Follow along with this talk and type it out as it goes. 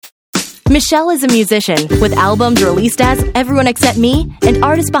Michelle is a musician with albums released as Everyone Except Me and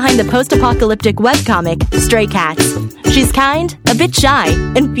artist behind the post-apocalyptic webcomic Stray Cats. She's kind, a bit shy,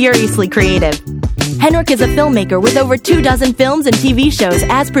 and furiously creative. Henrik is a filmmaker with over 24 films and TV shows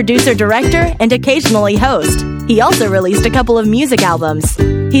as producer, director, and occasionally host. He also released a couple of music albums.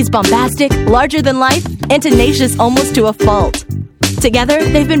 He's bombastic, larger than life, and tenacious almost to a fault. Together,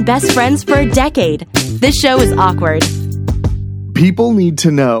 they've been best friends for a decade. This show is awkward. People need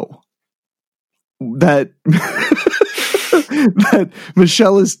to know that that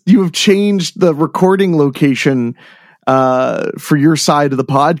Michelle you have changed the recording location for your side of the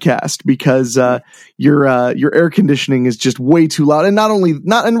podcast because your air conditioning is just way too loud, and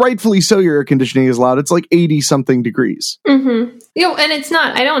and rightfully so, your air conditioning is loud. It's like 80 something degrees. Mm-hmm. And it's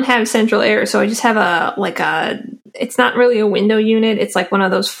not. I don't have central air, so I just have it's not really a window unit. It's like one of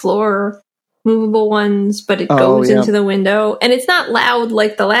those floor movable ones, but it goes into the window, and it's not loud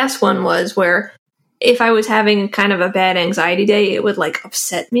like the last one was, where if I was having kind of a bad anxiety day, it would like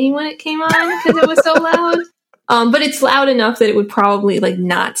upset me when it came on because it was so loud. But it's loud enough that it would probably like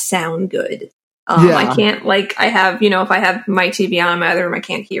not sound good. I can't I have, if I have my TV on in my other room, I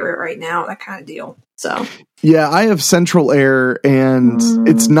can't hear it right now, that kind of deal. So yeah, I have central air and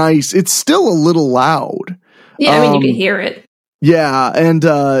it's nice. It's still a little loud. Yeah, I mean, you can hear it. Yeah, and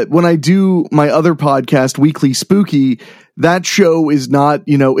when I do my other podcast, Weekly Spooky, that show is not,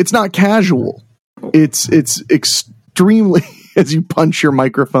 it's not casual. It's extremely, as you punch your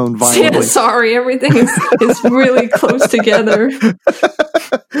microphone violently. Yeah, sorry, everything is really close together.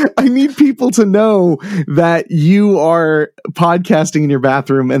 I need people to know that you are podcasting in your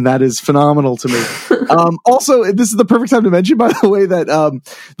bathroom, and that is phenomenal to me. Also, this is the perfect time to mention, by the way, that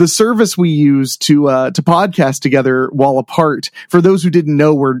the service we use to podcast together while apart, for those who didn't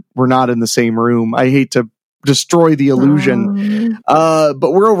know, we're not in the same room. I hate to destroy the illusion, but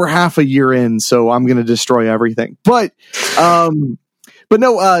we're over half a year in, so I'm going to destroy everything. But no,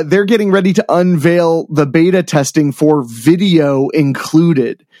 they're getting ready to unveil the beta testing for video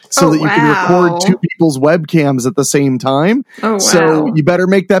included, so that you can record two people's webcams at the same time. Oh, wow. So you better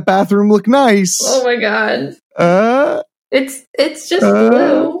make that bathroom look nice. Oh my god! It's just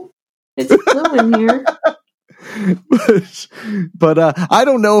blue. It's blue in here. But I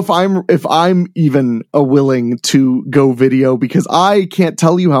don't know if I'm even willing to go video, because I can't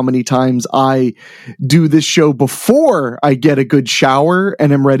tell you how many times I do this show before I get a good shower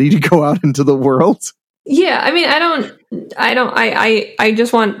and am ready to go out into the world. Yeah, I mean, I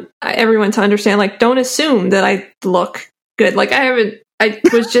just want everyone to understand, like, don't assume that I look good. Like, I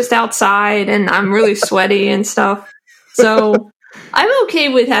was just outside and I'm really sweaty and stuff. So I'm okay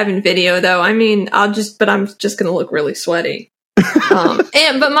with having video, though. I mean, I'm just going to look really sweaty.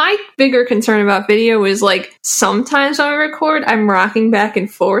 But my bigger concern about video is, like, sometimes when I record, I'm rocking back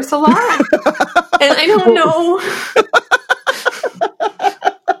and forth a lot. And I don't know.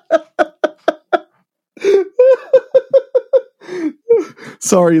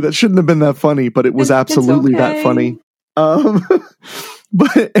 Sorry, that shouldn't have been that funny, but it was absolutely that funny.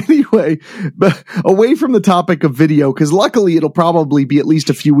 But anyway, away from the topic of video, because luckily it'll probably be at least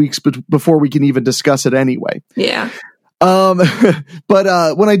a few weeks before we can even discuss it anyway. Yeah.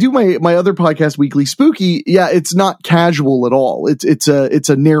 But when I do my other podcast, Weekly Spooky, yeah, it's not casual at all. It's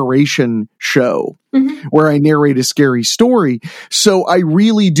a narration show where I narrate a scary story. So I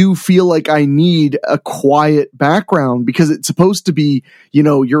really do feel like I need a quiet background, because it's supposed to be,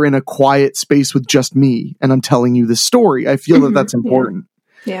 you're in a quiet space with just me and I'm telling you this story. I feel that that's important.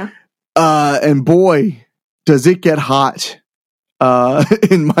 Yeah. And boy, does it get hot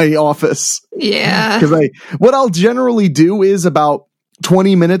in my office. Yeah. Because what I'll generally do is about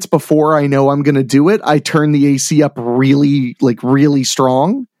 20 minutes before I know I'm going to do it, I turn the AC up really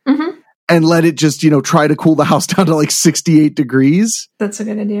strong and let it just, try to cool the house down to like 68 degrees. That's a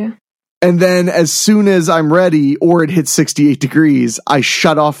good idea. And then as soon as I'm ready, or it hits 68 degrees, I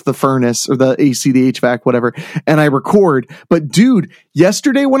shut off the furnace or the AC, the HVAC, whatever, and I record. But dude,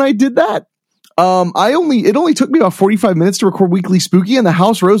 yesterday when I did that, it only took me about 45 minutes to record Weekly Spooky, and the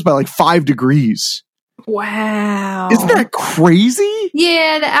house rose by like 5 degrees. Wow. Isn't that crazy?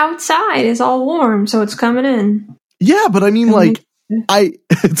 Yeah, the outside is all warm, so it's coming in. Yeah, but I mean,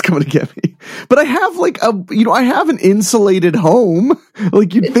 it's coming to get me. But I have I have an insulated home.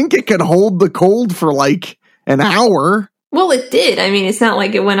 Like, you'd think it could hold the cold for like an hour. Well, it did. I mean, it's not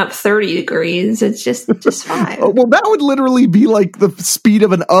like it went up 30 degrees. It's just 5. Well, that would literally be like the speed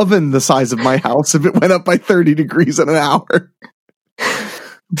of an oven the size of my house if it went up by 30 degrees in an hour.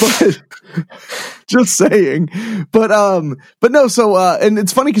 But just saying. But no, so and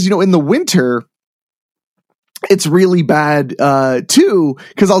it's funny because in the winter, it's really bad, too,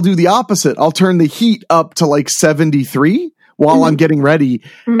 because I'll do the opposite. I'll turn the heat up to like 73 while I'm getting ready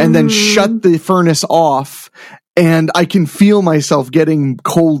and then shut the furnace off. And I can feel myself getting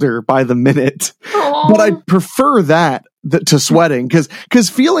colder by the minute. Aww. But I prefer that to sweating because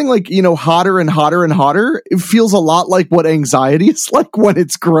feeling like, hotter and hotter and hotter, it feels a lot like what anxiety is like when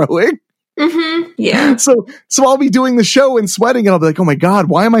it's growing. Mm-hmm. Yeah. So I'll be doing the show and sweating and I'll be like, oh my God,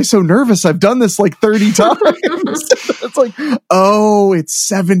 why am I so nervous? I've done this like 30 times. It's like, oh, it's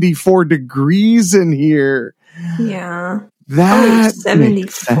 74 degrees in here. Yeah. That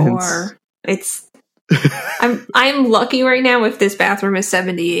 74. It's I'm lucky right now if this bathroom is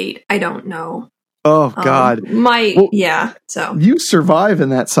 78. I don't know. Oh God. So you survive in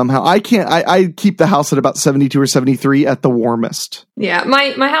that somehow. I can't. I keep the house at about 72 or 73 at the warmest. Yeah,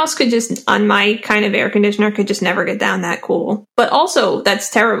 my house could just, on my kind of air conditioner, could just never get down that cool. But also that's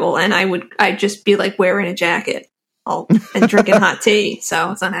terrible, and I'd just be like wearing a jacket and drinking hot tea.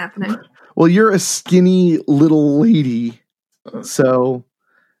 So it's not happening. Well, you're a skinny little lady, so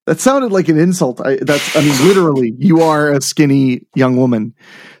that sounded like an insult. Literally, you are a skinny young woman.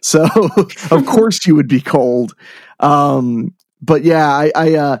 So, of course you would be cold. But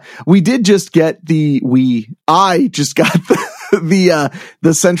yeah, we did just get I just got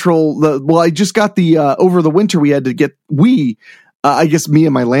the central, I just got over the winter we had to get, I guess me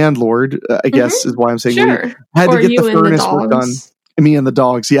and my landlord, I guess is why I'm saying sure. we had to get the furnace work done. Me and the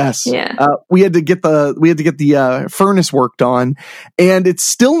dogs, yes. Yeah. We had to get the furnace worked on, and it's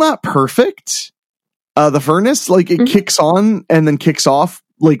still not perfect. The furnace, like it kicks on and then kicks off,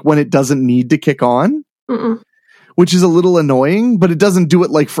 like when it doesn't need to kick on, which is a little annoying. But it doesn't do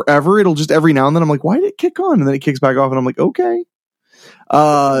it like forever. It'll just every now and then I'm like, why did it kick on? And then it kicks back off, and I'm like, okay.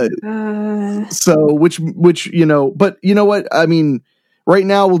 So which but you know what? I mean, right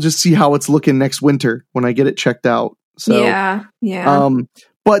now we'll just see how it's looking next winter when I get it checked out. So, yeah.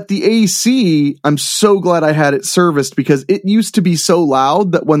 But the AC, I'm so glad I had it serviced because it used to be so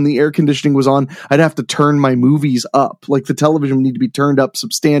loud that when the air conditioning was on, I'd have to turn my movies up. Like the television would need to be turned up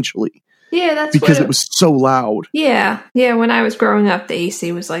substantially. Yeah, that's because it was so loud. Yeah. When I was growing up, the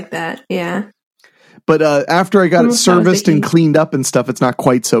AC was like that. Yeah. But after I got it serviced and cleaned up and stuff, it's not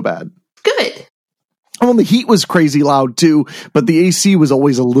quite so bad. Good. Well, the heat was crazy loud too, but the AC was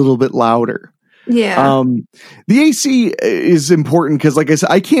always a little bit louder. Yeah. The AC is important because, like I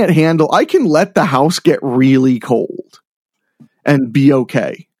said, I can let the house get really cold and be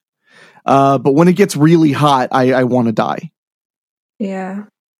okay. But when it gets really hot, I want to die. Yeah.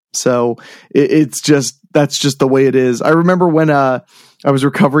 So that's just the way it is. I remember when I was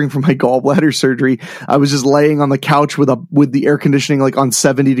recovering from my gallbladder surgery, I was just laying on the couch with the air conditioning like on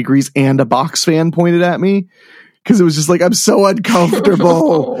 70 degrees and a box fan pointed at me. Because it was just like, I'm so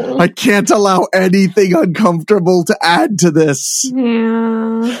uncomfortable. I can't allow anything uncomfortable to add to this.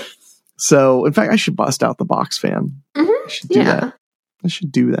 Yeah. So, in fact, I should bust out the box fan. Mm-hmm. I should do that. I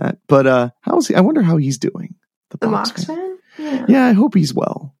should do that. But how's he? I wonder how he's doing. The box fan? Yeah, I hope he's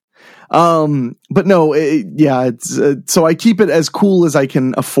well. But no, it's so I keep it as cool as I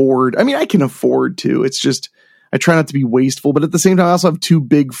can afford. I mean, I can afford to. It's just I try not to be wasteful, but at the same time, I also have two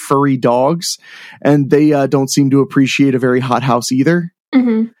big furry dogs, and they don't seem to appreciate a very hot house either.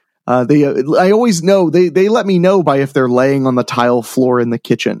 Mm-hmm. I always know they let me know by if they're laying on the tile floor in the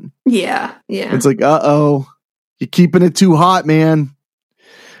kitchen. Yeah. It's like, you're keeping it too hot, man.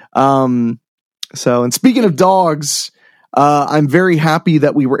 So, and speaking of dogs, I'm very happy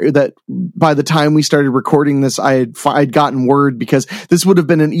that by the time we started recording this, I'd gotten word, because this would have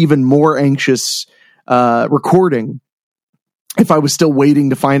been an even more anxious recording if I was still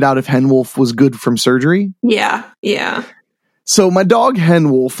waiting to find out if Henwolf was good from surgery. Yeah. So my dog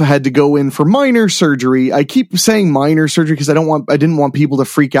Henwolf had to go in for minor surgery. I keep saying minor surgery because I didn't want people to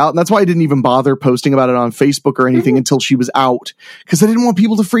freak out. And that's why I didn't even bother posting about it on Facebook or anything until she was out, because I didn't want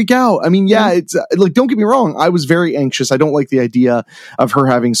people to freak out. I mean, it's like, don't get me wrong. I was very anxious. I don't like the idea of her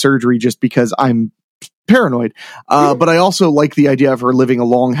having surgery just because I'm paranoid. But I also like the idea of her living a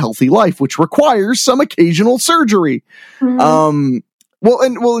long, healthy life, which requires some occasional surgery. Mm-hmm. Well,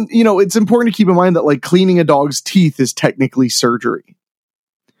 it's important to keep in mind that like cleaning a dog's teeth is technically surgery.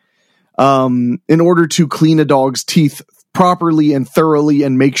 In order to clean a dog's teeth properly and thoroughly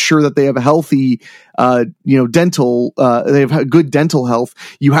and make sure that they have a healthy, dental, they have good dental health,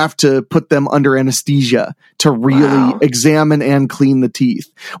 you have to put them under anesthesia to really examine and clean the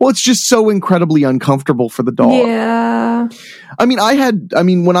teeth. Well, it's just so incredibly uncomfortable for the dog. Yeah. I mean,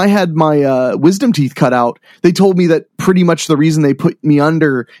 when I had my wisdom teeth cut out, they told me that pretty much the reason they put me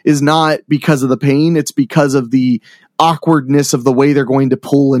under is not because of the pain. It's because of the awkwardness of the way they're going to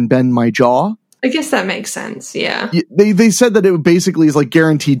pull and bend my jaw. I guess that makes sense. Yeah. They said that it basically is like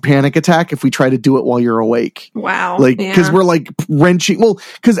guaranteed panic attack if we try to do it while you're awake. Wow. Like, because we're like wrenching. Well,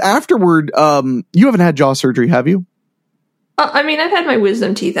 because afterward, you haven't had jaw surgery, have you? I mean, I've had my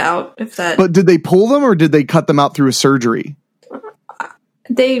wisdom teeth out. But did they pull them or did they cut them out through a surgery?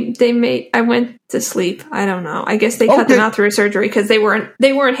 I went to sleep. I don't know. I guess they cut them out through a surgery because they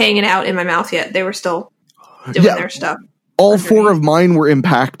weren't hanging out in my mouth yet. They were still doing their stuff. All underneath. 4 of mine were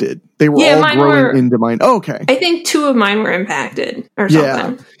impacted. They were all growing into mine. Oh, okay. I think 2 of mine were impacted or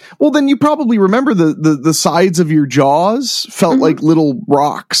something. Yeah. Well, then you probably remember the sides of your jaws felt like little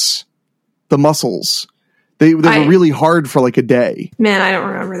rocks. The muscles. They were really hard for like a day. Man, I don't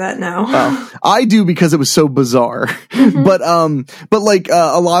remember that now. I do because it was so bizarre. But like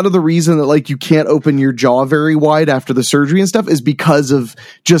a lot of the reason that like you can't open your jaw very wide after the surgery and stuff is because of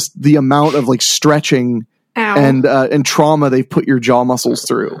just the amount of like stretching and trauma they've put your jaw muscles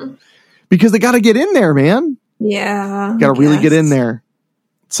through. Because they got to get in there, man. Yeah. Got to really get in there.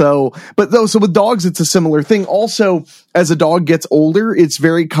 So with dogs, it's a similar thing. Also, as a dog gets older, it's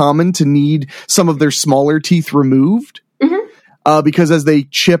very common to need some of their smaller teeth removed. Because as they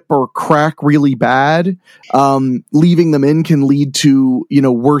chip or crack really bad, leaving them in can lead to,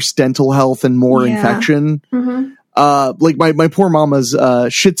 worse dental health and more infection. Like my poor mama's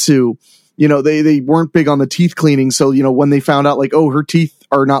Shih Tzu, they weren't big on the teeth cleaning. So, when they found out like, her teeth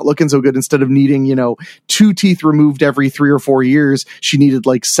are not looking so good, instead of needing, 2 teeth removed every 3 or 4 years, she needed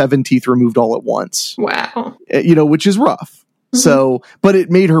like 7 teeth removed all at once. Wow. Which is rough. So, but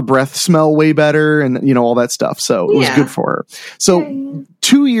it made her breath smell way better and, all that stuff. So it was good for her. So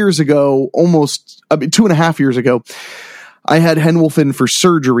 2 years ago, 2.5 years ago, I had Henwolf in for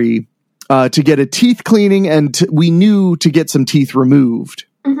surgery, to get a teeth cleaning, and we knew to get some teeth removed.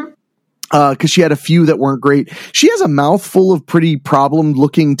 Because she had a few that weren't great. She has a mouth full of pretty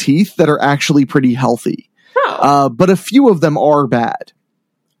problem-looking teeth that are actually pretty healthy. But a few of them are bad.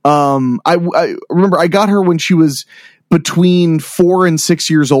 I remember I got her when she was between 4 and 6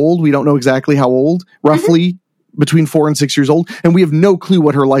 years old. We don't know exactly how old, roughly between 4 and 6 years old. And we have no clue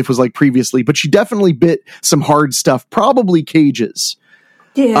what her life was like previously. But she definitely bit some hard stuff, probably cages.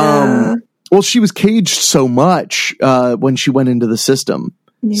 Yeah. Well, she was caged so much when she went into the system.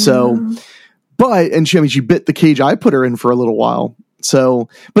 Yeah. So, she bit the cage I put her in for a little while. So,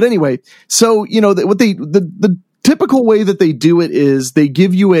 but anyway, so, the typical way that they do it is they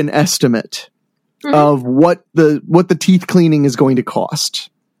give you an estimate of what the teeth cleaning is going to cost.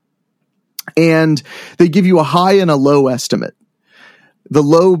 And they give you a high and a low estimate. The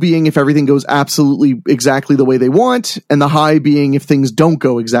low being if everything goes absolutely exactly the way they want, and the high being if things don't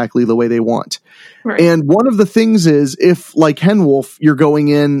go exactly the way they want. Right. And one of the things is if, like Henwolf, you're going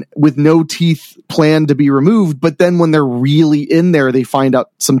in with no teeth planned to be removed, but then when they're really in there, they find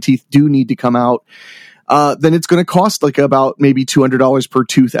out some teeth do need to come out, then it's going to cost like about maybe $200 per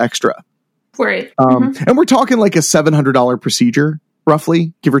tooth extra. Right. And we're talking like a $700 procedure,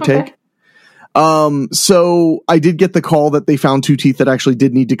 roughly, give or take. So I did get the call that they found 2 teeth that actually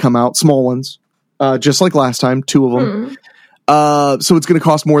did need to come out, small ones, just like last time, 2 of them. So it's going to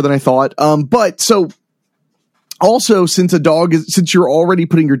cost more than I thought. But so also since you're already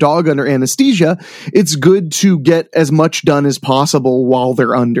putting your dog under anesthesia, it's good to get as much done as possible while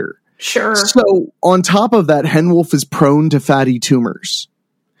they're under. Sure. So on top of that, Henwolf is prone to fatty tumors.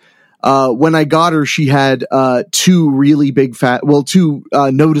 When I got her, she had 2 really big 2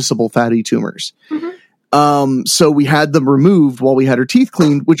 noticeable fatty tumors. So we had them removed while we had her teeth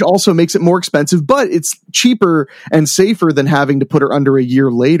cleaned, which also makes it more expensive, but it's cheaper and safer than having to put her under a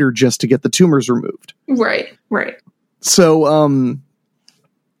year later just to get the tumors removed. Right. So,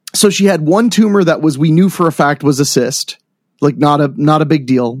 so she had 1 tumor that we knew for a fact was a cyst. Like not a big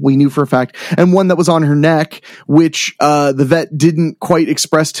deal. We knew for a fact. And one that was on her neck, which, the vet didn't quite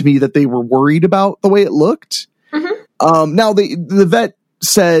express to me that they were worried about the way it looked. Now the vet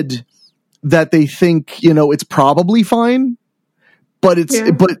said that they think, it's probably fine, but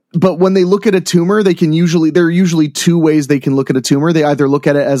but when they look at a tumor, there are usually 2 ways they can look at a tumor. They either look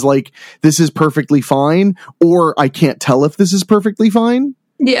at it as like, this is perfectly fine, or I can't tell if this is perfectly fine.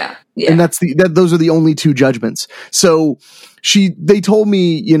 Yeah. And those are the only 2 judgments. So they told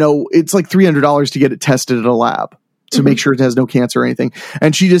me, it's like $300 to get it tested at a lab to make sure it has no cancer or anything.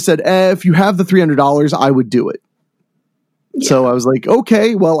 And she just said, if you have the $300, I would do it. Yeah. So I was like,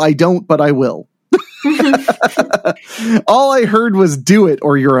 okay, well, I don't, but I will. All I heard was do it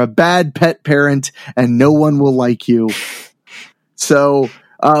or you're a bad pet parent and no one will like you. So,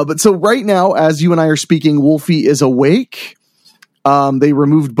 so right now, as you and I are speaking, Wolfie is awake. They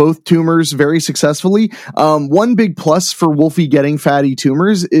removed both tumors very successfully. One big plus for Wolfie getting fatty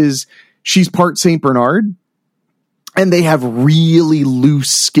tumors is she's part Saint Bernard, and they have really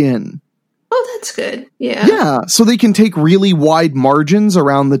loose skin. Oh, that's good. Yeah. Yeah, so they can take really wide margins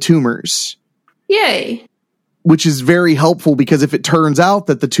around the tumors. Yay. Which is very helpful, because if it turns out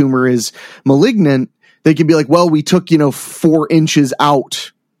that the tumor is malignant, they can be like, well, we took, 4 inches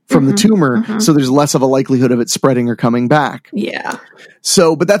out from the tumor, so there's less of a likelihood of it spreading or coming back. Yeah.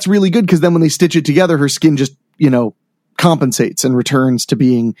 So, but that's really good, because then when they stitch it together, her skin just, compensates and returns to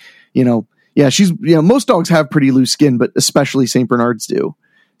being, she's, most dogs have pretty loose skin, but especially Saint Bernards do.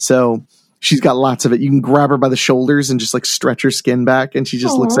 So she's got lots of it. You can grab her by the shoulders and just like stretch her skin back, and she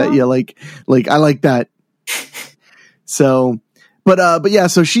just looks at you like I like that. So, but yeah,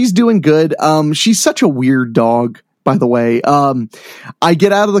 so she's doing good. She's such a weird dog, by the way. I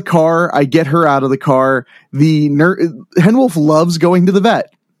get out of the car. I get her out of the car. Henwolf loves going to the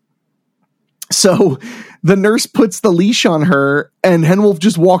vet. So the nurse puts the leash on her, and Henwolf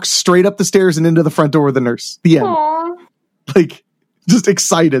just walks straight up the stairs and into the front door with the nurse. The end. Aww. Like, just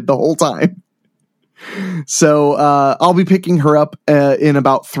excited the whole time. So I'll be picking her up in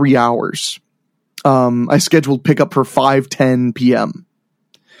about 3 hours. I scheduled pickup for 5:10 p.m.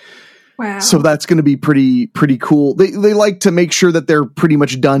 Wow. So that's going to be pretty cool. They like to make sure that they're pretty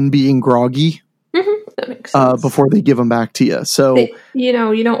much done being groggy. That makes sense. Before they give them back to you. So you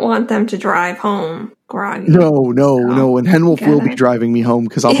don't want them to drive home groggy. No. And Henwolf will be driving me home,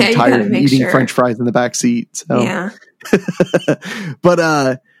 because I'll be tired of eating French fries in the back seat. So. Yeah.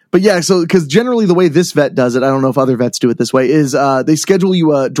 But yeah, so because generally the way this vet does it, I don't know if other vets do it this way, is they schedule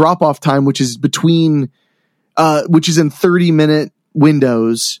you a drop-off time, which is in 30-minute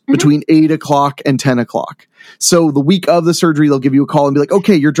windows between 8 o'clock and 10 o'clock. So the week of the surgery, they'll give you a call and be like,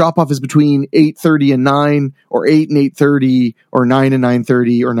 okay, your drop-off is between 8:30 and 9, or 8 and 8:30, or 9 and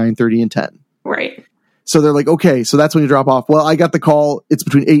 9:30, or 9:30 and 10. Right. So they're like, okay, so that's when you drop off. Well, I got the call. It's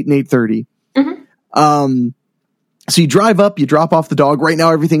between 8 and 8:30. So you drive up, you drop off the dog. Right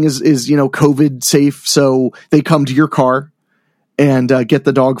now, everything is COVID safe. So they come to your car and get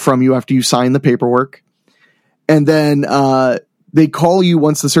the dog from you after you sign the paperwork. And then they call you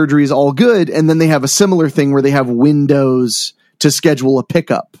once the surgery is all good. And then they have a similar thing where they have windows to schedule a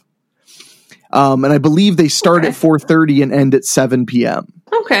pickup. And I believe they start at 4:30 and end at 7 p.m.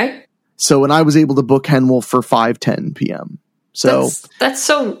 Okay. So, and I was able to book Henwolf for 5:10 p.m. So that's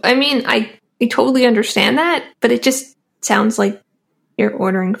so, I mean, I totally understand that, but it just sounds like you're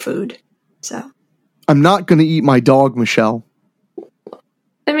ordering food. So I'm not going to eat my dog, Michelle.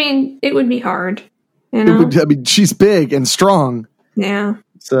 I mean, it would be hard. She's big and strong. Yeah.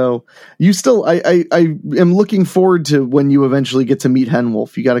 So you still, I am looking forward to when you eventually get to meet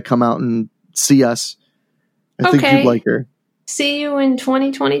Henwolf. You got to come out and see us. I think you'd like her. See you in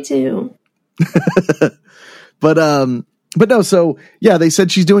 2022. But no, so yeah, they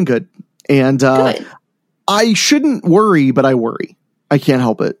said she's doing good. And good. I shouldn't worry, but I worry. I can't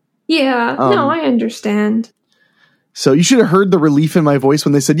help it. Yeah, no, I understand. So you should have heard the relief in my voice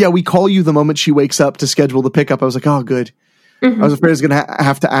when they said, yeah, we call you the moment she wakes up to schedule the pickup. I was like, oh, good. I was afraid I was going to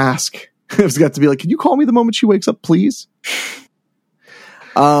have to ask. I was got to be like, can you call me the moment she wakes up, please?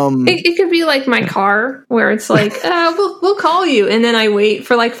 It could be like my car, where it's like, we'll call you. And then I wait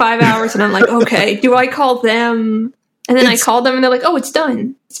for like 5 hours and I'm like, okay, do I call them? And then I call them and they're like, oh, it's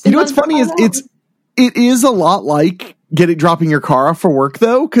done. What's funny is it is a lot like dropping your car off for work,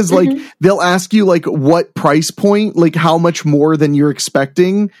 though, because like they'll ask you like what price point, like how much more than you're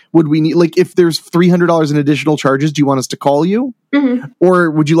expecting would we need, like if there's $300 in additional charges, do you want us to call you,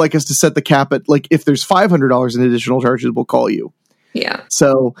 or would you like us to set the cap at like if there's $500 in additional charges, we'll call you. Yeah.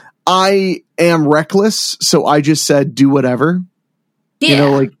 So I am reckless, so I just said do whatever.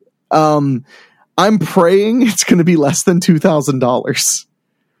 Yeah. I'm praying it's going to be less than $2,000.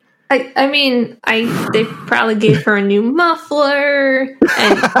 I mean, they probably gave her a new muffler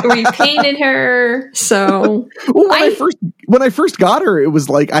and repainted her. So when I first got her, it was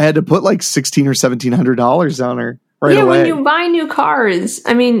like I had to put like $1,600 or $1,700 on her right away. When you buy new cars,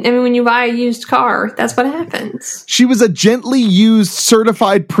 I mean, when you buy a used car, that's what happens. She was a gently used,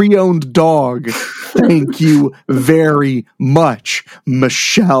 certified pre-owned dog. Thank you very much,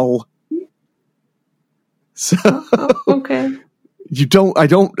 Michelle. So okay. I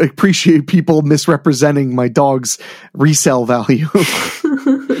don't appreciate people misrepresenting my dog's resale value.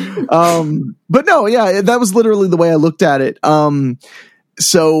 But no, yeah, that was literally the way I looked at it.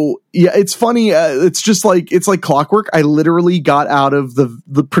 So yeah, it's funny. It's just like, it's like clockwork. I literally got out of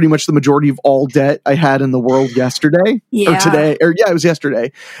the pretty much the majority of all debt I had in the world yesterday it was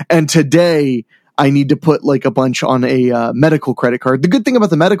yesterday. And today I need to put like a bunch on a medical credit card. The good thing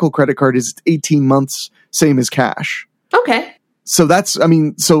about the medical credit card is it's 18 months, same as cash. Okay. So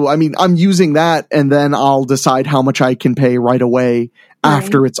I'm using that, and then I'll decide how much I can pay right away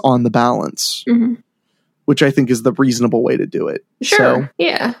after it's on the balance, which I think is the reasonable way to do it. Sure. So,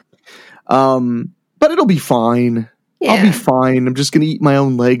 yeah. But it'll be fine. Yeah. I'll be fine. I'm just going to eat my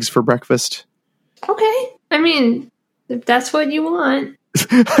own legs for breakfast. Okay. I mean, if that's what you want.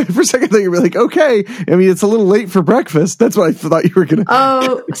 For a second, I thought you were like, okay. I mean, it's a little late for breakfast. That's what I thought you were going to.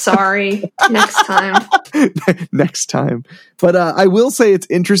 Oh, sorry. Next time. Next time. But I will say it's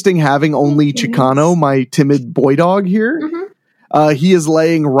interesting having only Chicano, my timid boy dog here. He is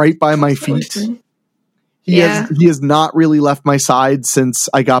laying right by my feet. He has not really left my side since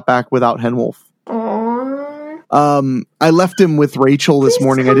I got back without Henwolf. Aww. I left him with Rachel this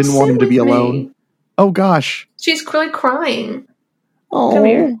morning. I didn't want him to be alone. Oh gosh. She's really crying. Oh,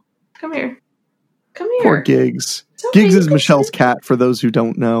 Come here. Poor Gigs. Okay, Gigs is Michelle's cat, for those who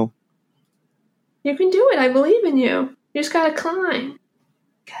don't know. You can do it. I believe in you. You just gotta climb.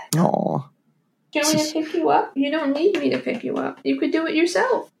 Aww. Do you want me to pick you up? You don't need me to pick you up. You could do it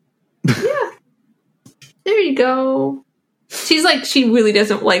yourself. Yeah. There you go. She's like, she really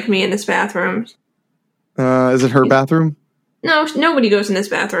doesn't like me in this bathroom. Is it her bathroom? No, nobody goes in this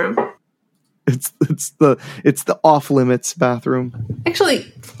bathroom. It's the off limits bathroom.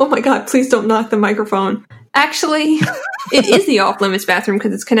 Actually, oh my god, please don't knock the microphone. Actually, it is the off limits bathroom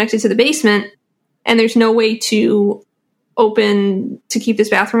because it's connected to the basement, and there's no way to keep this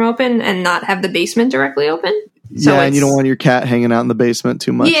bathroom open and not have the basement directly open. So yeah, and you don't want your cat hanging out in the basement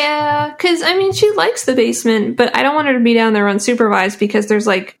too much. Yeah, because I mean, she likes the basement, but I don't want her to be down there unsupervised because there's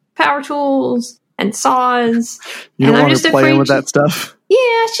like power tools and saws. You don't want her playing with that stuff.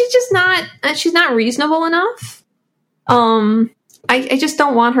 Yeah, she's not reasonable enough. I just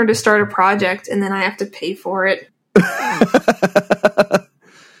don't want her to start a project and then I have to pay for it.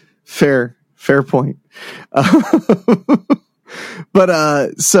 Fair point.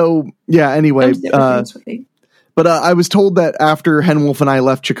 But so yeah, anyway, but I was told that after Henwolf and I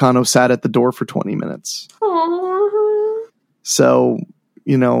left, Chicano sat at the door for 20 minutes. Aww. So,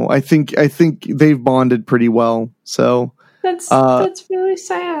 you know, I think they've bonded pretty well. So that's really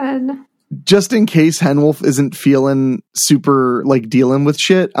sad. Just in case Henwolf isn't feeling super like dealing with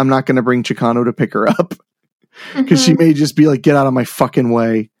shit, I'm not going to bring Chicano to pick her up because she may just be like, get out of my fucking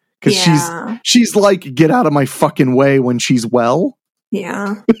way. Because she's like, get out of my fucking way when she's well.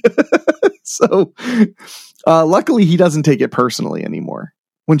 Yeah. So luckily he doesn't take it personally anymore.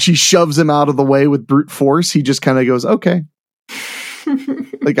 When she shoves him out of the way with brute force, he just kind of goes, okay.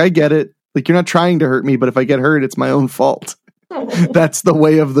 Like, I get it. Like, you're not trying to hurt me, but if I get hurt, it's my own fault. Oh. That's the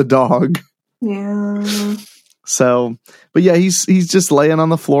way of the dog. Yeah. So, but yeah, he's just laying on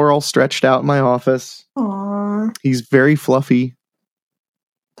the floor all stretched out in my office. Aww. He's very fluffy.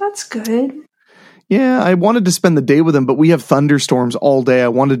 That's good. Yeah, I wanted to spend the day with him, but we have thunderstorms all day. I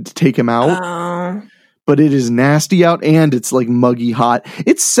wanted to take him out. But it is nasty out and it's like muggy hot.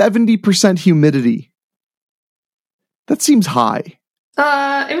 It's 70% humidity. That seems high.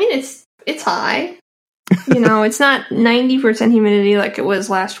 I mean, it's high. You know, it's not 90% humidity like it was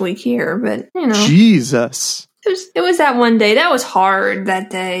last week here, but you know. Jesus. It was that one day. That was hard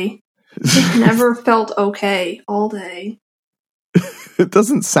that day. It never felt okay all day. It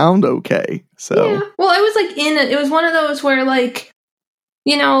doesn't sound okay. So yeah. Well, it was like it was one of those where like,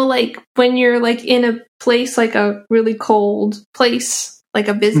 you know, like when you're like in a place, like a really cold place, like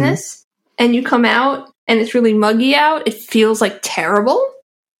a business, and you come out and it's really muggy out, it feels like terrible.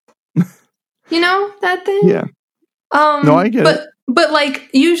 You know, that thing? Yeah. No, I get it. But like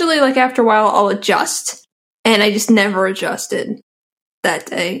usually like after a while I'll adjust, and I just never adjusted that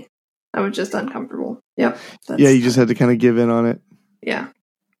day. I was just uncomfortable. Yep. Yeah, you just had to kind of give in on it. Yeah.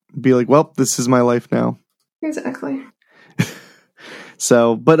 Be like, well, this is my life now. Exactly.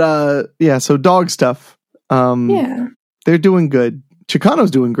 So, but yeah, so dog stuff. Yeah. They're doing good.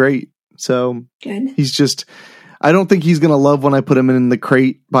 Chicano's doing great. So good. He's just, I don't think he's going to love when I put him in the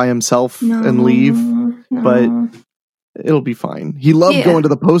crate by himself and leave, but it'll be fine. He loved going to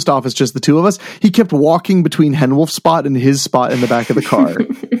the post office, just the two of us. He kept walking between Henwolf's spot and his spot in the back of the car.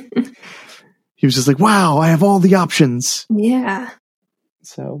 He was just like, wow, I have all the options. Yeah.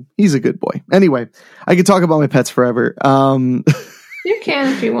 So he's a good boy. Anyway, I could talk about my pets forever. You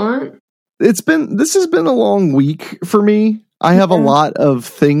can if you want. This has been a long week for me. I have a lot of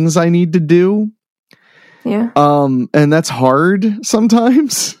things I need to do. Yeah. And that's hard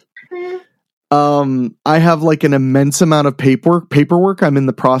sometimes. I have like an immense amount of paperwork I'm in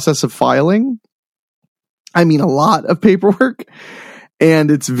the process of filing. I mean, a lot of paperwork.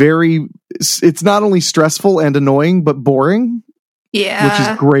 And it's not only stressful and annoying, but boring. Yeah. Which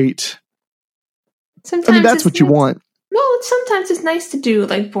is great. Sometimes I mean, that's what you want. Well, sometimes it's nice to do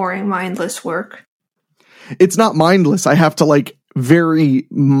like boring, mindless work. It's not mindless. I have to like very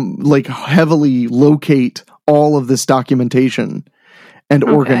like heavily locate all of this documentation and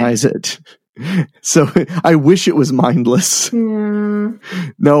organize it. So I wish it was mindless. No,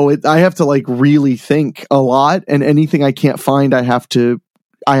 I have to like really think a lot, and anything I can't find, I have to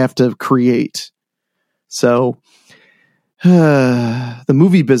create. So the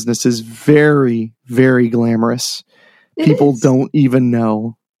movie business is very, very glamorous. People don't even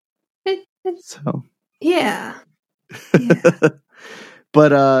know. So yeah.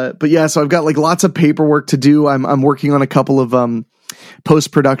 But yeah, so I've got like lots of paperwork to do. I'm working on a couple of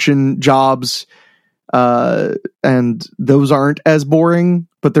post-production jobs, and those aren't as boring,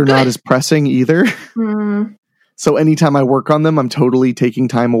 but they're not as pressing either. So anytime I work on them, I'm totally taking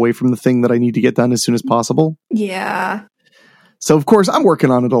time away from the thing that I need to get done as soon as possible. Yeah. So of course I'm working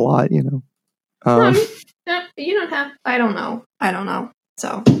on it a lot, you know. You don't have. I don't know.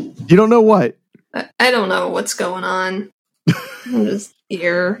 So you don't know what? I don't know what's going on. I'm just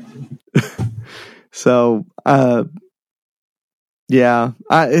here. So, yeah,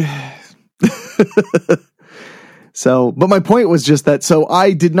 so, but my point was just that, so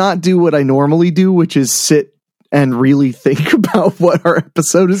I did not do what I normally do, which is sit and really think about what our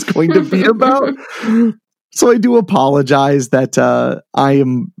episode is going to be about. So I do apologize that I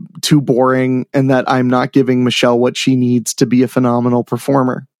am too boring and that I'm not giving Michelle what she needs to be a phenomenal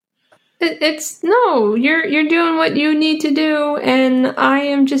performer. You're doing what you need to do, and I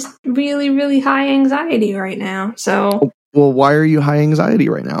am just really, really high anxiety right now. So, well, why are you high anxiety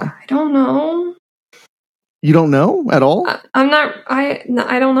right now? I don't know. You don't know at all? I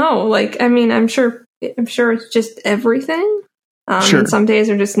don't know. Like, I mean, I'm sure it's just everything. Sure. And some days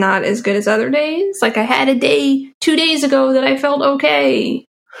are just not as good as other days. Like, I had a day 2 days ago that I felt okay,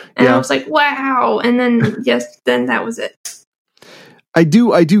 and I was like, wow. And then then that was it. I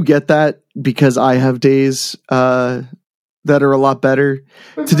do get that, because I have days that are a lot better.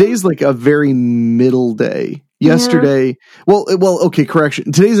 Today's like a very middle day. Yesterday, well, okay,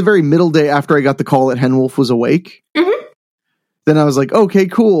 correction. Today's a very middle day after I got the call that Henwolf was awake. Then I was like, okay,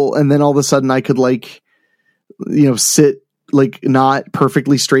 cool. And then all of a sudden I could like, sit like not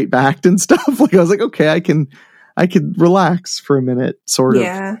perfectly straight backed and stuff. Like I was like, okay, I could relax for a minute, sort of.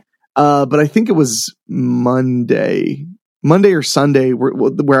 Yeah. But I think it was Monday or Sunday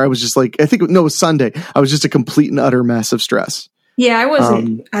where I was just like, it was Sunday. I was just a complete and utter mess of stress. Yeah, I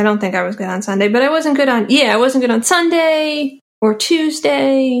wasn't. I don't think I was good on Sunday, but I wasn't good on Sunday or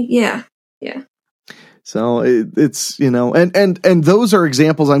Tuesday. Yeah. So it's, and those are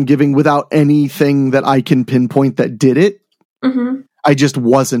examples I'm giving without anything that I can pinpoint that did it. I just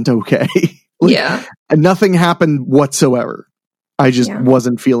wasn't okay. And nothing happened whatsoever. I just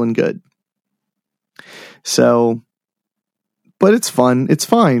wasn't feeling good. So, but it's fun. It's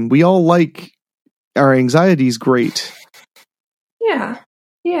fine. We all like our anxiety's great.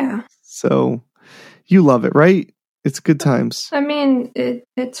 Yeah. So you love it, right? It's good times. I mean,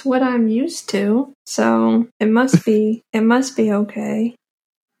 it's what I'm used to, so it must be okay.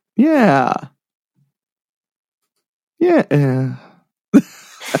 Yeah.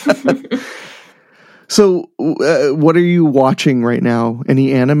 So, what are you watching right now? Any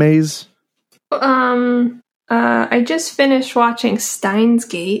animes? I just finished watching Steins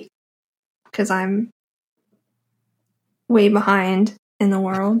Gate because I'm way behind in the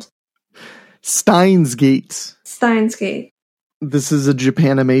world. Steins Gate. This is a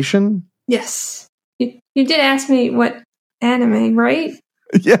Japanimation? Yes. You did ask me what anime, right?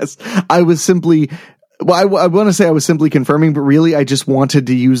 Yes. I was simply... Well, I want to say I was simply confirming, but really I just wanted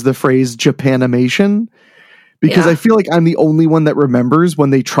to use the phrase Japanimation because I feel like I'm the only one that remembers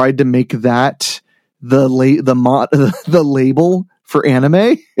when they tried to make that the label for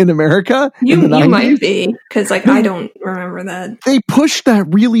anime in America. You might be, because I don't remember that. They pushed that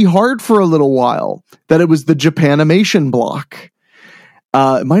really hard for a little while, that it was the Japanimation block.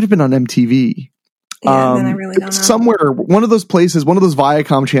 It might have been on MTV. Yeah, then I really don't know. Somewhere, one of those places, one of those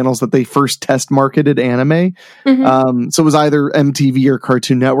Viacom channels that they first test marketed anime. So it was either MTV or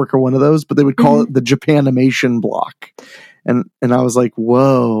Cartoon Network or one of those, but they would call it the Japanimation block. And I was like,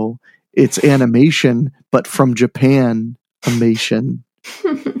 whoa, it's animation, but from Japanimation.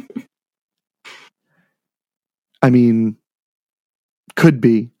 I mean, could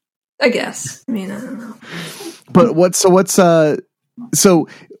be. I guess. I mean, I don't know. But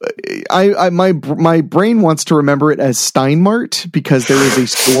my brain wants to remember it as Steinmart because there is a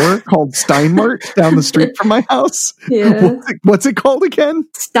store called Steinmart down the street from my house. Yeah. What's it called again?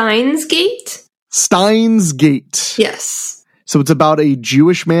 Steins Gate? Steins Gate. Yes. So it's about a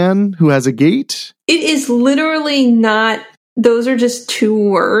Jewish man who has a gate? it is literally not. Those are just 2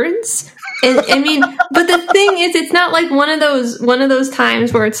 words. And I mean, but the thing is, it's not like one of those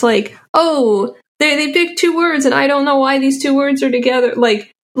times where it's like, oh, they picked 2 words and I don't know why these 2 words are together.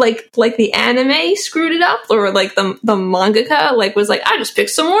 Like the anime screwed it up, or like the mangaka like was like, I just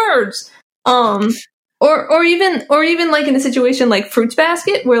picked some words. Or even like in a situation like Fruits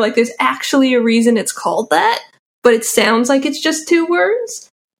Basket, where like there's actually a reason it's called that, but it sounds like it's just 2 words.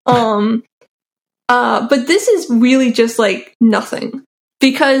 But this is really just like nothing,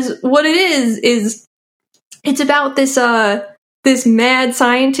 because what it is it's about this mad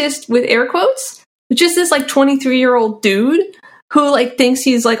scientist with air quotes, just this like 23-year-old dude who like thinks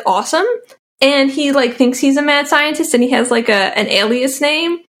he's like awesome, and he like thinks he's a mad scientist, and he has like an alias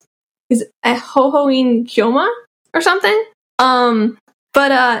name. Is Hohoin Kyoma or something?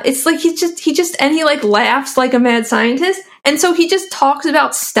 But it's like he just and he like laughs like a mad scientist, and so he just talks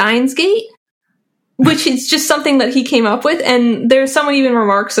about Steins Gate, which is just something that he came up with. And there's someone even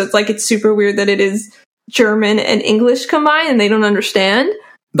remarks, so it's like it's super weird that it is German and English combined, and they don't understand.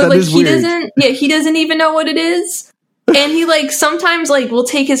 But that like he weird. he doesn't even know what it is, and he like sometimes like will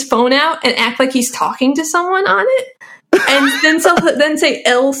take his phone out and act like he's talking to someone on it. And then say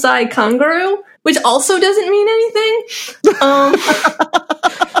El Sai Kangaroo, which also doesn't mean anything.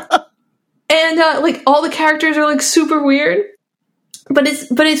 And like all the characters are like super weird, but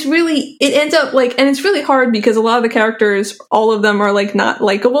it's really, it ends up like, and it's really hard because a lot of the characters, all of them are like not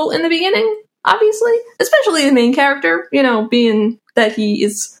likable in the beginning, obviously, especially the main character, you know, being that he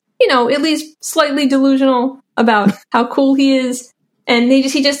is, you know, at least slightly delusional about how cool he is. And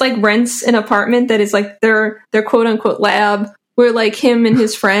he just like rents an apartment that is like their quote unquote lab, where like him and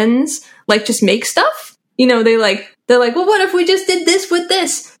his friends like just make stuff. You know, they're like, well, what if we just did this with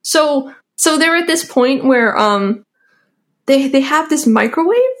this? So they're at this point where they have this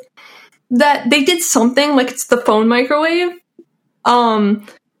microwave that they did something like it's the phone microwave.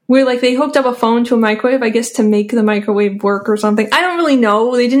 Where like they hooked up a phone to a microwave, I guess, to make the microwave work or something. I don't really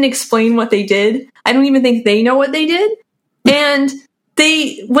know. They didn't explain what they did. I don't even think they know what they did. And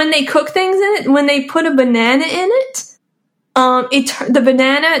when they cook things in it, when they put a banana in it, the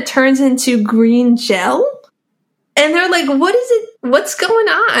banana turns into green gel, and they're like, "What is it? What's going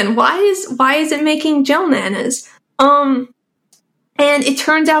on? Why is it making gel nanas?" And it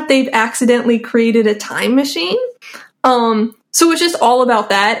turns out they've accidentally created a time machine. So it's just all about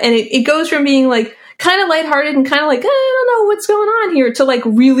that, and it goes from being like kind of lighthearted and kind of like, I don't know what's going on here, to like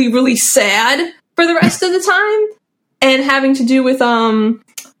really really sad for the rest of the time. And having to do with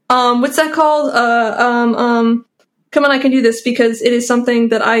what's that called? Come on, I can do this because it is something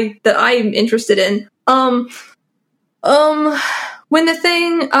that I'm interested in. When the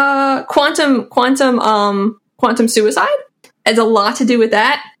thing quantum suicide has a lot to do with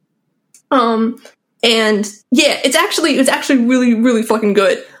that. And yeah, it's actually really really fucking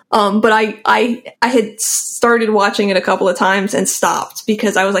good. But I had started watching it a couple of times and stopped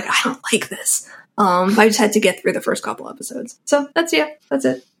because I was like, I don't like this. I just had to get through the first couple episodes. So that's it.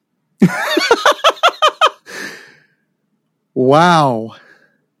 Wow.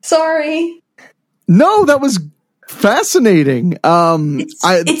 Sorry. No, that was fascinating.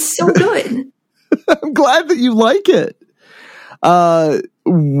 It's so good. I'm glad that you like it.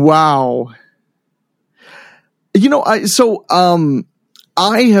 Wow. You know,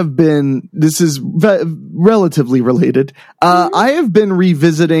 I have been, this is relatively related. I have been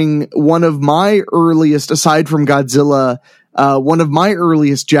revisiting one of my earliest, aside from Godzilla, one of my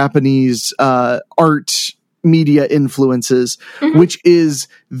earliest Japanese art media influences, which is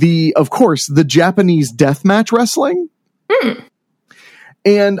of course, the Japanese deathmatch wrestling.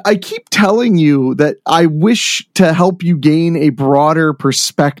 And I keep telling you that I wish to help you gain a broader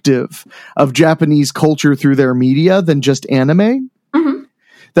perspective of Japanese culture through their media than just anime.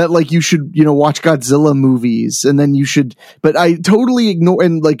 That like you should, you know, watch Godzilla movies, and then you should, but I totally ignore,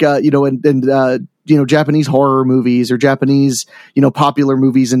 and like, Japanese horror movies or Japanese, you know, popular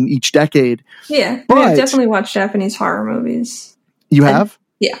movies in each decade. Yeah. I've definitely watched Japanese horror movies. You have?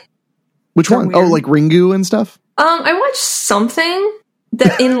 Yeah. Which one? Weird. Oh, like Ringu and stuff? I watched something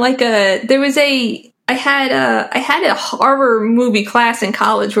that in like I had a horror movie class in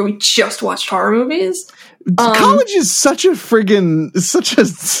college where we just watched horror movies. College is such a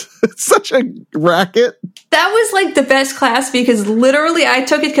racket. That was like the best class because literally I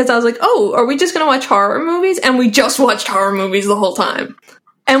took it because I was like, oh, are we just going to watch horror movies? And we just watched horror movies the whole time.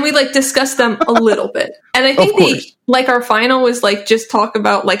 And we like discussed them a little bit. And I think like our final was like just talk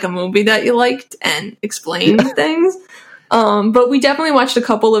about like a movie that you liked and explain things. But we definitely watched a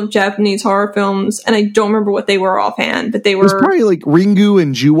couple of Japanese horror films, and I don't remember what they were offhand, but they were... It was probably like Ringu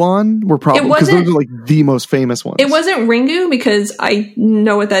and Ju-on were probably, because those are like the most famous ones. It wasn't Ringu, because I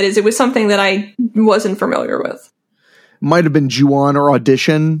know what that is. It was something that I wasn't familiar with. Might have been Ju-on or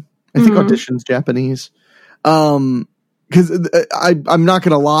Audition. I think Audition's Japanese. Because I'm not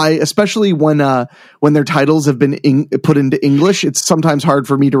going to lie, especially when their titles have been put into English, it's sometimes hard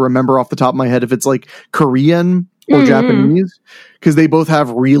for me to remember off the top of my head if it's like Korean or Japanese, because they both have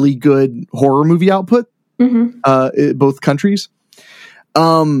really good horror movie output, both countries.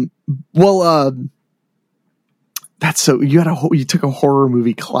 That's so you took a horror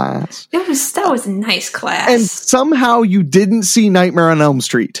movie class. That was a nice class, and somehow you didn't see Nightmare on Elm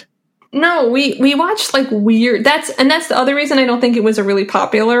Street. No, we watched like weird. That's the other reason I don't think it was a really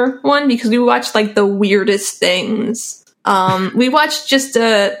popular one, because we watched like the weirdest things. We watched just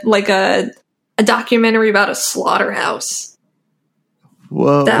a documentary about a slaughterhouse.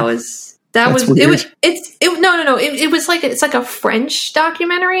 Whoa, that was weird. It was like it's like a French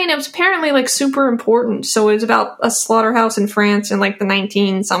documentary, and it was apparently like super important. So it was about a slaughterhouse in France in like the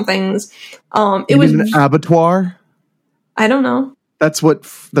 19 somethings. It was an abattoir. I don't know. That's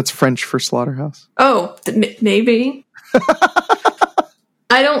French for slaughterhouse. Oh, maybe.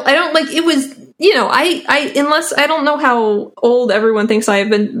 I don't like it was, I unless I don't know how old everyone thinks I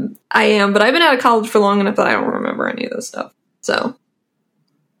am, but I've been out of college for long enough that I don't remember any of this stuff. So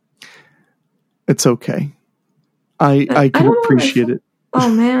it's okay. I can appreciate it. Oh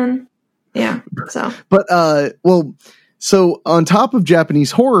man. Yeah. So, but so on top of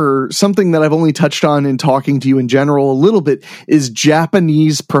Japanese horror, something that I've only touched on in talking to you in general a little bit is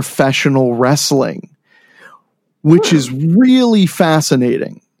Japanese professional wrestling, which is really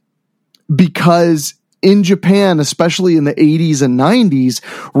fascinating because in Japan, especially in the 80s and 90s,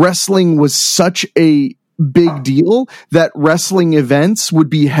 wrestling was such a big deal that wrestling events would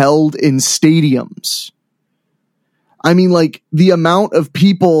be held in stadiums. I mean, like the amount of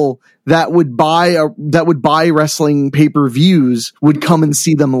people that would buy wrestling pay-per-views would come and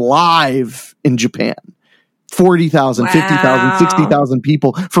see them live in Japan. 40,000, 50,000, 60,000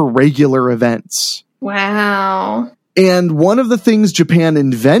 people for regular events. Wow. And one of the things Japan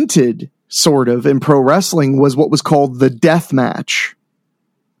invented sort of in pro wrestling was what was called the death match.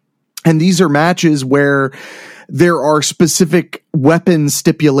 And these are matches where there are specific weapon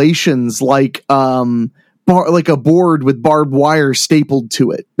stipulations like a board with barbed wire stapled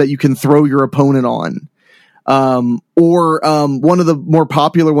to it that you can throw your opponent on. Or one of the more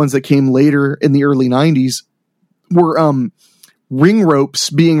popular ones that came later in the early 90s were ring ropes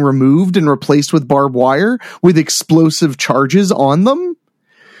being removed and replaced with barbed wire with explosive charges on them.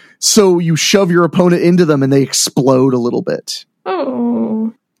 So you shove your opponent into them and they explode a little bit.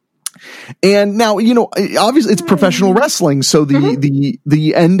 Oh. And now, obviously it's professional wrestling, so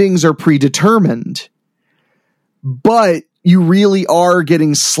the endings are predetermined. But you really are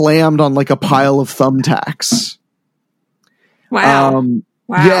getting slammed on like a pile of thumbtacks. Wow.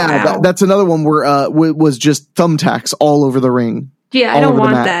 Yeah, that's another one where was just thumbtacks all over the ring. Yeah, I don't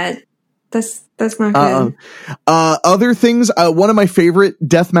want that. That's not good. Other things, one of my favorite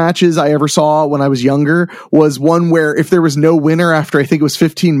death matches I ever saw when I was younger was one where if there was no winner after I think it was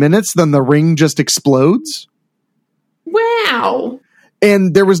 15 minutes, then the ring just explodes. Wow.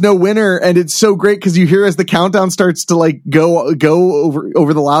 And there was no winner, and it's so great because you hear as the countdown starts to like go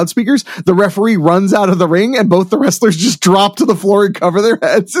over the loudspeakers, the referee runs out of the ring, and both the wrestlers just drop to the floor and cover their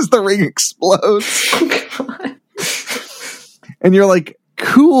heads as the ring explodes. Oh, God. And you're like,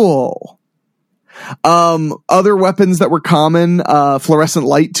 cool. Other weapons that were common, fluorescent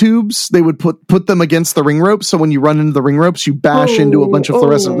light tubes. They would put them against the ring ropes, so when you run into the ring ropes, you bash into a bunch of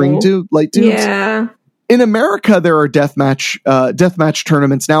fluorescent light tubes. Yeah. In America, there are deathmatch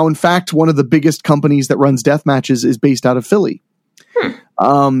tournaments now. In fact, one of the biggest companies that runs death matches is based out of Philly.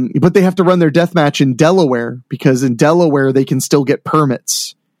 But they have to run their death match in Delaware because in Delaware they can still get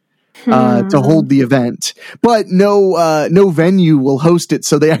permits to hold the event. But no venue will host it,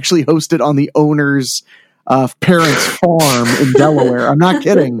 so they actually host it on the owner's parents' farm in Delaware. I'm not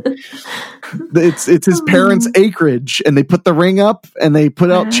kidding. It's his parents' acreage, and they put the ring up and they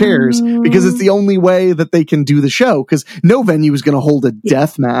put out chairs because it's the only way that they can do the show because no venue is going to hold a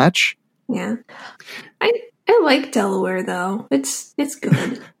death match. Yeah. I like Delaware though. It's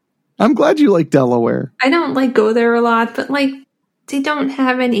good. I'm glad you like Delaware. I don't like go there a lot, but like they don't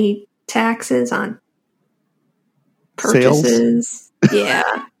have any taxes on purchases. Sales?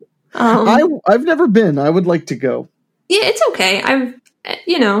 Yeah. I've never been. I would like to go. Yeah, it's okay.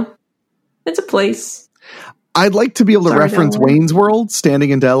 It's a place. I'd like to be able to reference Wayne's World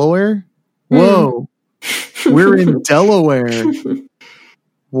standing in Delaware. Whoa. We're in Delaware.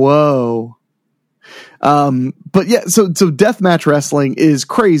 Whoa. But yeah, so deathmatch wrestling is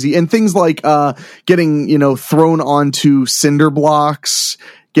crazy, and things like getting, thrown onto cinder blocks,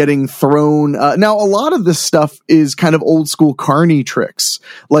 getting thrown. Now, a lot of this stuff is kind of old school carny tricks,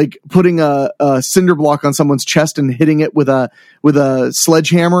 like putting a cinder block on someone's chest and hitting it with a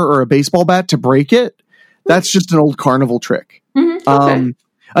sledgehammer or a baseball bat to break it. That's just an old carnival trick. Mm-hmm. Okay.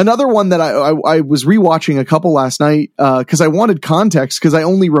 Another one that I was rewatching a couple last night because I wanted context, because I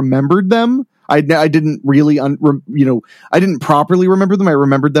only remembered them. I didn't really, I didn't properly remember them. I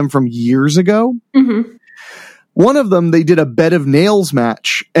remembered them from years ago. Mm-hmm. One of them, they did a bed of nails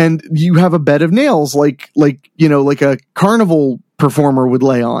match, and you have a bed of nails like a carnival performer would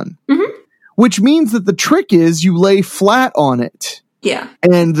lay on, mm-hmm. which means that the trick is you lay flat on it. Yeah.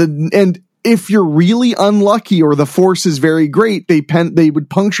 And if you're really unlucky or the force is very great, they would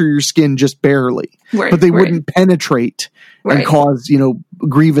puncture your skin just barely, right, but they wouldn't penetrate and cause,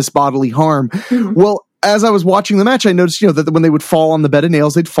 grievous bodily harm. Mm-hmm. Well, as I was watching the match, I noticed, that when they would fall on the bed of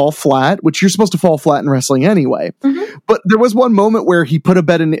nails, they'd fall flat, which you're supposed to fall flat in wrestling anyway. Mm-hmm. But there was one moment where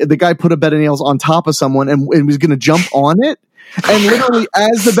the guy put a bed of nails on top of someone and was going to jump on it. And literally,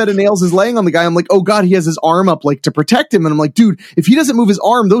 as the bed of nails is laying on the guy, I'm like, oh God, he has his arm up like to protect him. And I'm like, dude, if he doesn't move his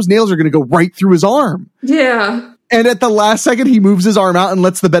arm, those nails are going to go right through his arm. Yeah. And at the last second, he moves his arm out and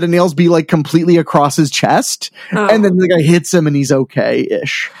lets the bed of nails be like completely across his chest. Oh. And then the guy hits him and he's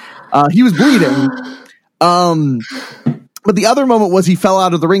okay-ish. He was bleeding. But the other moment was he fell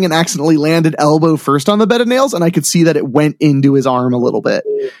out of the ring and accidentally landed elbow first on the bed of nails. And I could see that it went into his arm a little bit,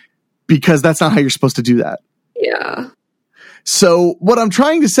 because that's not how you're supposed to do that. Yeah. So what I'm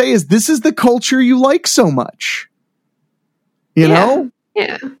trying to say is this is the culture you like so much. You know?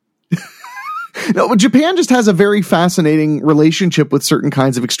 Yeah. No, Japan just has a very fascinating relationship with certain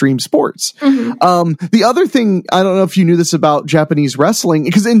kinds of extreme sports. Mm-hmm. The other thing, I don't know if you knew this about Japanese wrestling,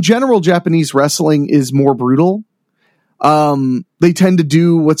 because in general, Japanese wrestling is more brutal. They tend to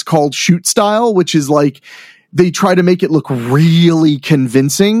do what's called shoot style, which is like they try to make it look really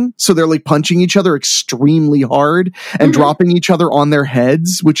convincing. So they're like punching each other extremely hard and mm-hmm. dropping each other on their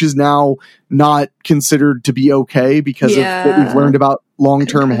heads, which is now not considered to be okay because of what we've learned about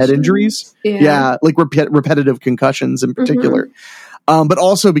long-term head injuries. Yeah, like repetitive concussions in particular. Mm-hmm. But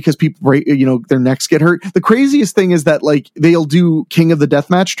also because people break, their necks get hurt. The craziest thing is that like they'll do King of the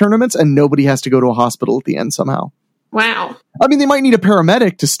Deathmatch tournaments and nobody has to go to a hospital at the end somehow. Wow. I mean, they might need a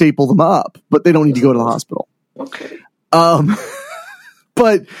paramedic to staple them up, but they don't need to go to the hospital. Okay.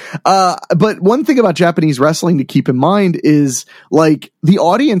 But one thing about Japanese wrestling to keep in mind is like the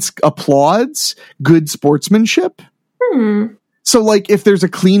audience applauds good sportsmanship. So like if there's a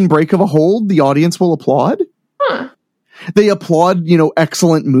clean break of a hold, the audience will applaud. They applaud,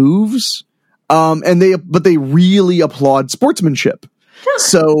 excellent moves. But they really applaud sportsmanship.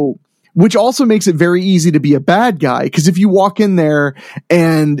 So, which also makes it very easy to be a bad guy. Because if you walk in there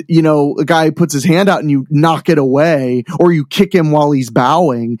and, a guy puts his hand out and you knock it away, or you kick him while he's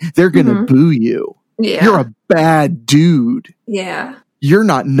bowing, they're going to boo you. Yeah. You're a bad dude. Yeah. You're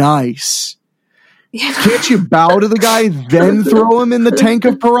not nice. Yeah. Can't you bow to the guy, then throw him in the tank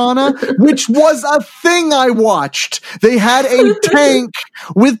of piranha? Which was a thing I watched. They had a tank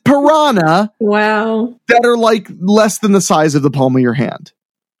with piranha. Wow. That are like less than the size of the palm of your hand.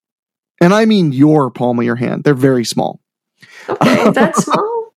 And I mean your palm of your hand. They're very small. Okay, that's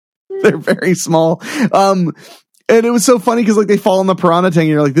small. They're very small. And it was so funny because like they fall in the piranha tank and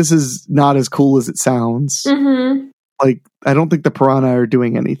you're like, this is not as cool as it sounds. Mm-hmm. Like, I don't think the piranha are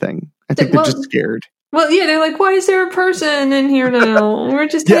doing anything. I think they're just scared. Well, yeah, they're like, why is there a person in here now? We're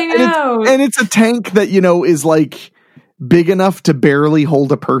just hanging out. And it's a tank that, is like big enough to barely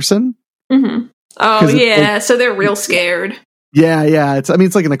hold a person. Mm-hmm. Oh, yeah. So they're real scared. Yeah. It's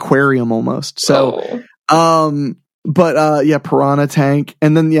like an aquarium almost. So, piranha tank.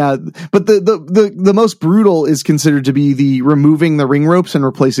 And then, but the most brutal is considered to be the removing the ring ropes and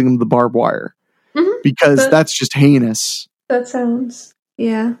replacing them with the barbed wire. Mm-hmm. Because that's just heinous. That sounds,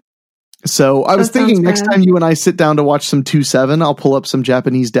 yeah. So I was thinking next time you and I sit down to watch some 2-7, I'll pull up some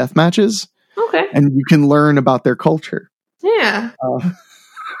Japanese death matches. Okay. And you can learn about their culture. Yeah.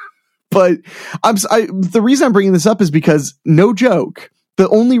 But the reason I'm bringing this up is because, no joke, the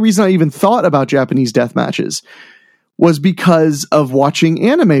only reason I even thought about Japanese death matches was because of watching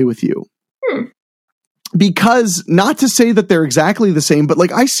anime with you. Because, not to say that they're exactly the same, but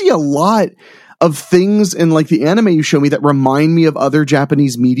like I see a lot of things in like the anime you show me that remind me of other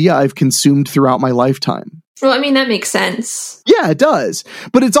Japanese media I've consumed throughout my lifetime. Well, I mean, that makes sense. Yeah, it does.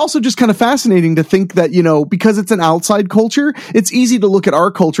 But it's also just kind of fascinating to think that, because it's an outside culture, it's easy to look at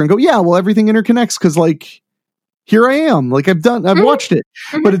our culture and go, yeah, well, everything interconnects because like here I am. Like I've watched it,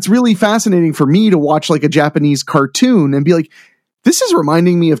 but it's really fascinating for me to watch like a Japanese cartoon and be like, this is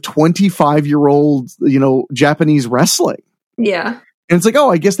reminding me of 25-year-old, Japanese wrestling. Yeah. And it's like,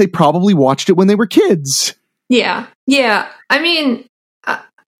 oh, I guess they probably watched it when they were kids. Yeah. Yeah. I mean,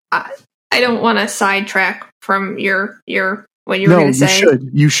 I don't want to sidetrack from your what you were going to say.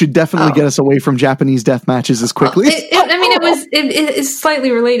 You should definitely get us away from Japanese death matches as quickly. It is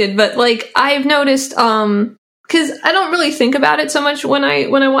slightly related, but like I've noticed, because I don't really think about it so much when I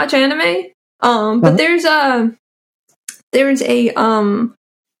watch anime. But there's a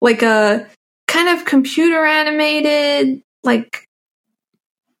like a kind of computer animated like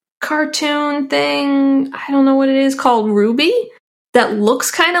cartoon thing. I don't know what it is, called Ruby, that looks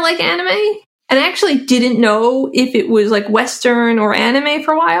kind of like anime. And I actually didn't know if it was like Western or anime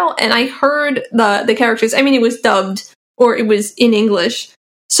for a while. And I heard the characters. I mean, it was dubbed or it was in English.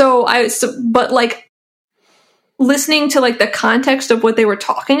 But like listening to like the context of what they were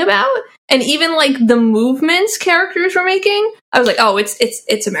talking about, and even like the movements characters were making, I was like, oh,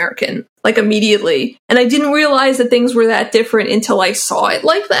 it's American, like immediately. And I didn't realize that things were that different until I saw it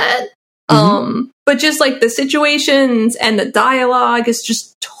like that. But just like the situations and the dialogue is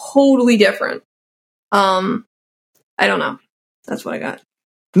just totally different. I don't know. That's what I got.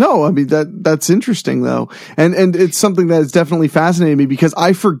 No, I mean that's interesting though. And it's something that has definitely fascinated me because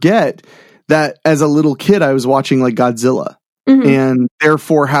I forget that as a little kid I was watching like Godzilla and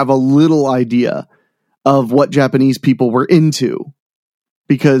therefore have a little idea of what Japanese people were into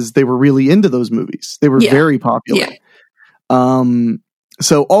because they were really into those movies. They were very popular. Yeah.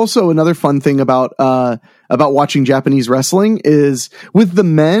 So also another fun thing about watching Japanese wrestling is with the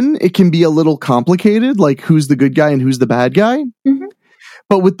men, it can be a little complicated, like who's the good guy and who's the bad guy.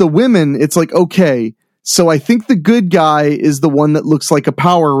 But with the women, it's like, okay, so I think the good guy is the one that looks like a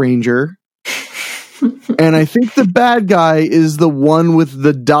Power Ranger. And I think the bad guy is the one with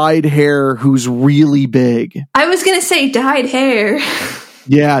the dyed hair who's really big. I was going to say dyed hair.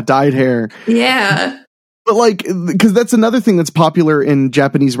 Yeah, dyed hair. Yeah. But like, because that's another thing that's popular in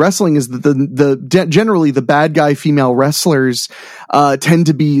Japanese wrestling is that generally the bad guy female wrestlers tend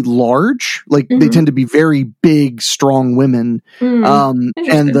to be large, like they tend to be very big, strong women, and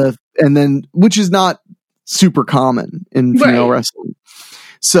then which is not super common in female wrestling.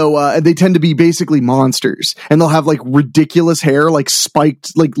 So they tend to be basically monsters, and they'll have like ridiculous hair, like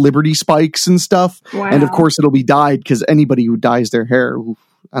spiked, like Liberty spikes and stuff. Wow. And of course, it'll be dyed because anybody who dyes their hair,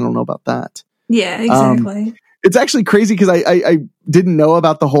 I don't know about that. Yeah, exactly. It's actually crazy because I didn't know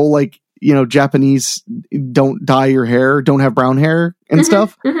about the whole like, Japanese don't dye your hair, don't have brown hair and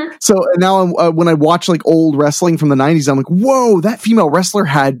stuff. So now when I watch like old wrestling from the 90s, I'm like, whoa, that female wrestler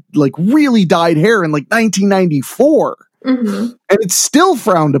had like really dyed hair in like 1994. And it's still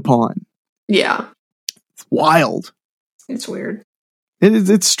frowned upon. Yeah. It's wild. It's weird.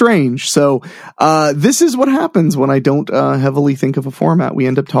 It's strange. So this is what happens when I don't heavily think of a format. We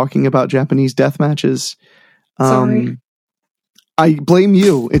end up talking about Japanese death matches. Sorry. I blame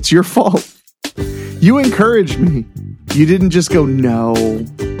you. It's your fault. You encouraged me. You didn't just go, no.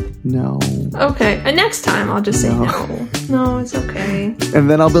 Okay. And next time I'll just say no. No, it's okay. And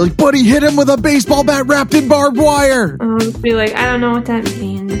then I'll be like, buddy, hit him with a baseball bat wrapped in barbed wire. I'll be like, I don't know what that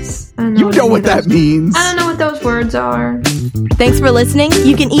means. You know what that means. I don't know what those words are. Thanks for listening.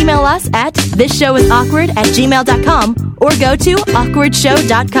 You can email us at thisshowисawkward@gmail.com or go to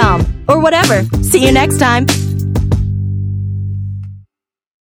awkwardshow.com or whatever. See you next time.